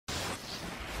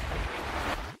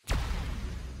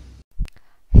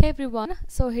Hey everyone,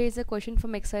 so here's a question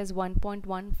from exercise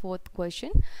 1.1 fourth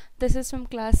question. This is from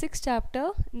class 6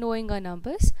 chapter knowing our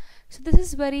numbers. So this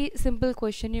is very simple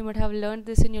question. You might have learned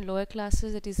this in your lower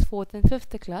classes, it is 4th and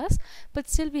 5th class, but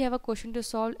still we have a question to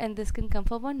solve and this can come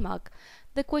for 1 mark.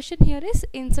 The question here is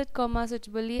insert comma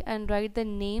suitably and write the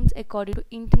names according to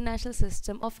international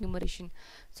system of numeration.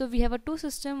 So we have a two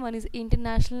system, one is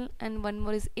international and one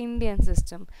more is Indian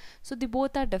system. So they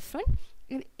both are different.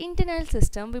 In internal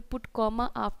system we put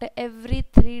comma after every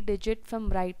 3 digit from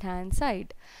right hand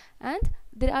side, and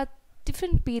there are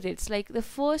different periods, like the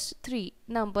first 3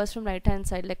 numbers from right hand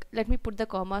side, like let me put the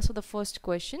comma. So the first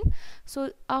question,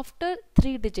 so after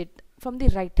 3 digit from the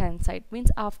right hand side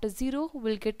means after 0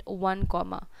 we'll get 1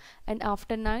 comma and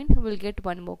after 9 we'll get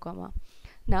 1 more comma.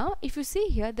 Now if you see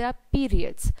here, there are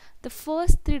periods. The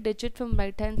first 3 digit from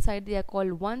right hand side they are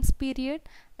called ones period,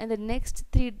 and the next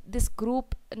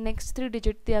next 3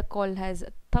 digit they are called as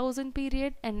 1000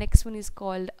 period, and next one is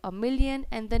called a million,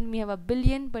 and then we have a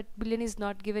billion, but billion is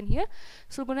not given here,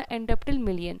 so we're gonna end up till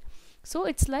million. So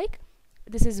it's like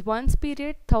this is ones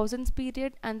period, thousands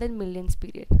period, and then millions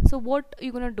period. So what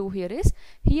you're gonna do here is,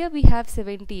 here we have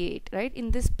 78, right?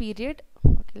 In this period,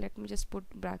 okay, let me just put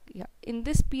bracket. Yeah, in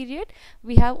this period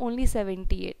we have only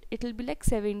 78. It will be like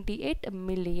 78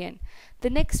 million.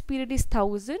 The next period is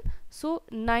 1000, so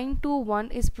 921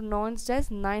 is pronounced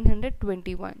as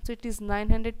 921, so it is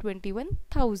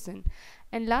 921,000.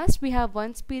 And last we have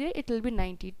ones period, it will be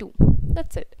 92.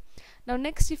 That's it. Now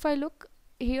next, if I look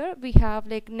here, we have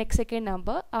like next second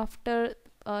number, after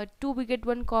 2 we get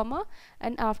 1 comma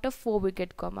and after 4 we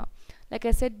get comma. Like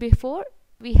I said before,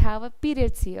 we have a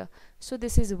periods here. So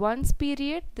this is ones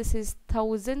period, this is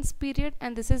thousands period,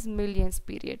 and this is millions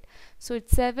period. So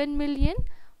it's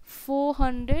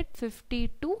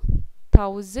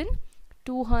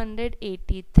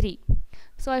 7,452,283.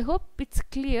 So I hope it's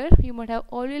clear. You might have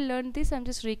already learned this. I'm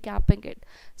just recapping it.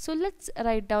 So let's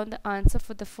write down the answer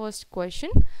for the first question.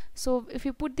 So if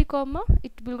you put the comma,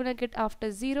 it will gonna get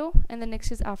after 0, and the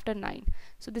next is after 9.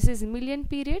 So this is million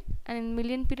period, and in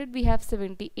million period we have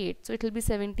 78, so it will be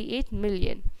 78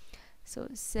 million. So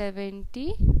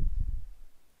 78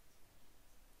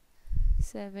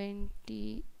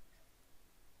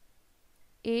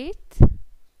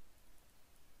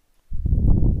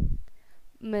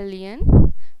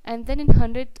 million. And then in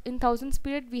thousands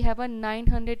period we have a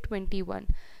 921,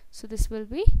 so this will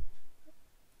be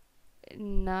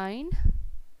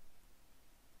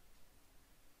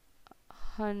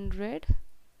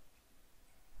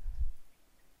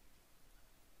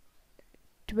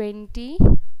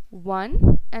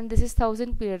and this is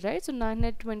thousand period, right? So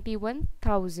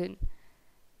 921,000,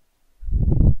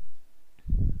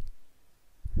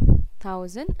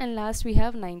 and last we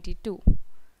have 92,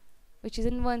 which is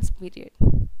in ones period.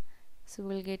 So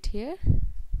we'll get here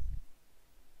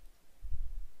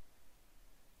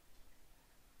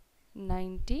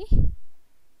 92.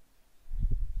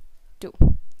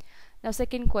 Now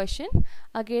second question,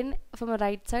 again from a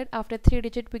right side, after 3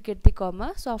 digit we get the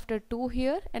comma, so after 2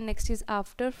 here, and next is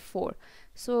after 4.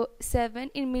 So 7,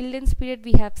 in millions period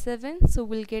we have 7, so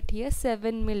we'll get here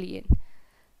 7 million.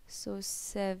 So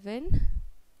 7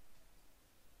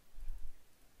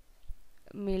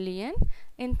 million.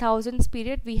 In thousands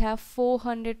period we have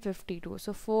 452,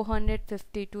 so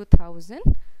 452,000.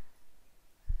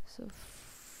 So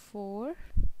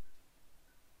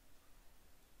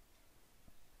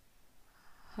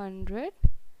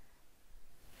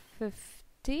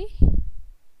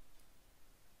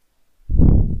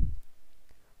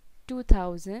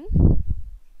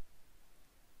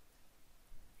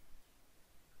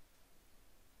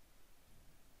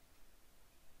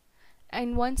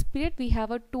In ones period we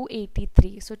have a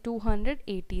 283, so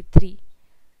 283.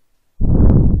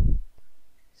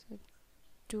 So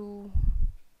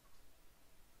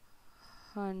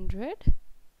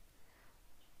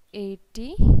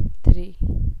 283.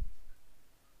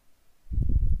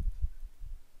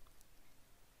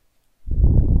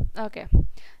 Okay,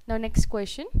 now next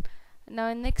question. Now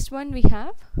in next one we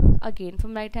have, again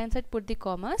from right hand side put the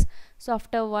commas. So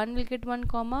after 1 we'll get 1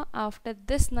 comma, after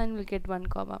this 9 we'll get 1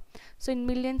 comma. So in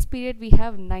millions period we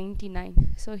have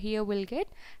 99, so here we'll get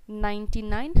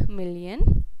 99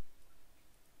 million.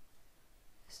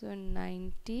 So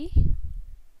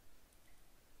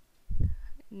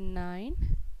 99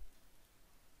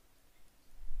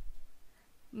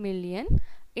 million.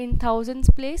 In thousands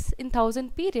place, in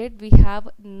thousand period we have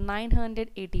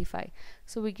 985,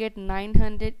 so we get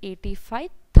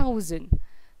 985,000.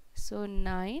 So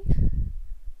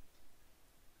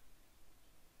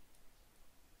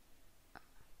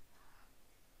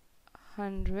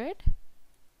 900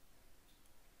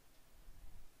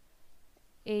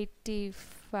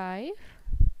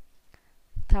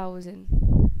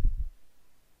 85,000.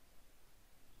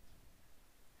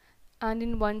 And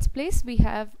in ones place we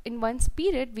have, in ones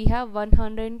period we have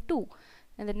 102,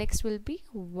 and the next will be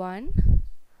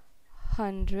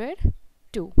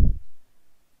 102.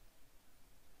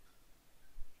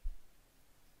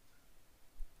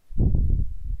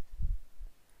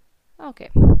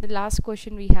 Okay, the last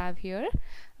question we have here,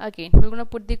 again we're gonna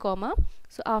put the comma.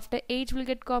 So after 8 we'll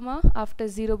get comma, after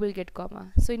 0 we'll get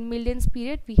comma. So in millions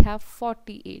period we have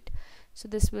 48, so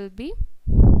this will be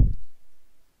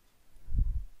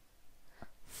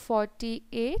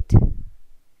 48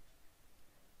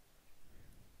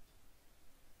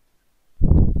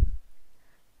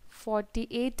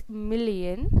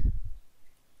 million,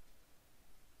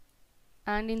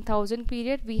 and in thousand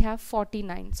period we have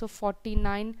 49, so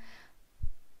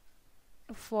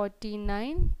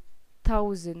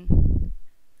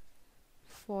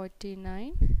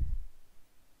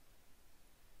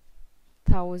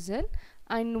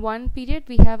And one period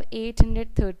we have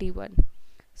 831,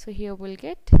 so here we'll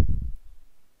get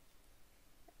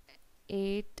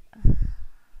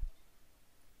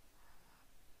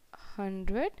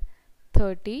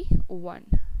 831.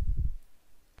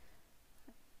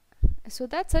 So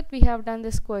that's it, we have done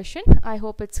this question. I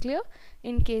hope it's clear.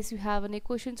 In case you have any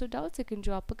questions or doubts, you can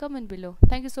drop a comment below.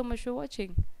 Thank you so much for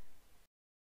watching.